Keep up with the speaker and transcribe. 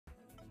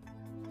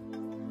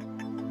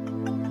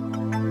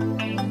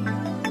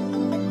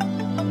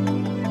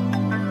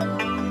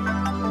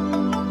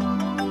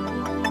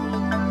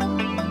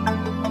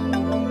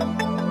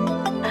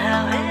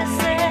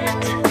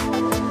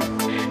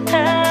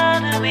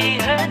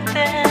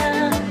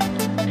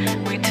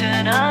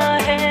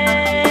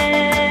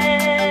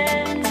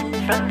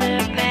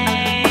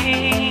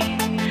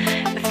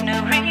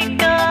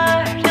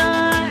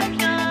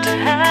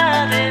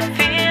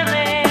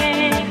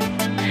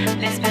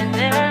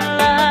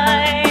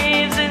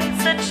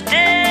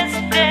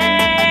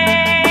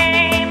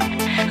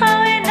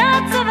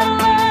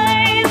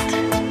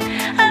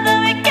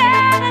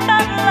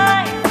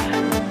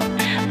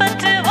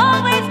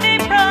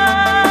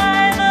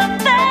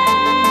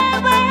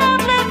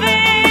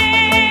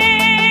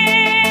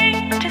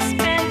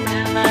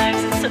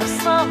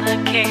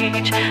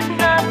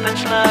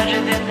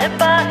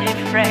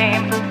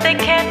frame. They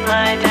can't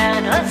lie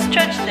down or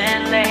stretch their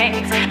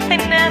legs. They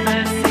never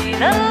see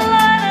the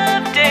light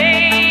of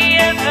day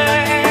ever.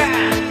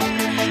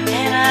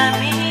 And I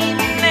mean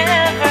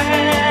never.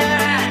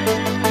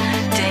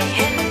 Day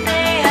in,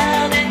 day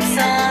out, it's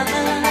all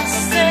the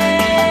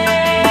same.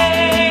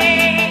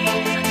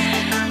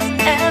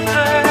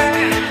 Ever.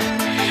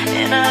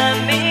 And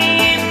I mean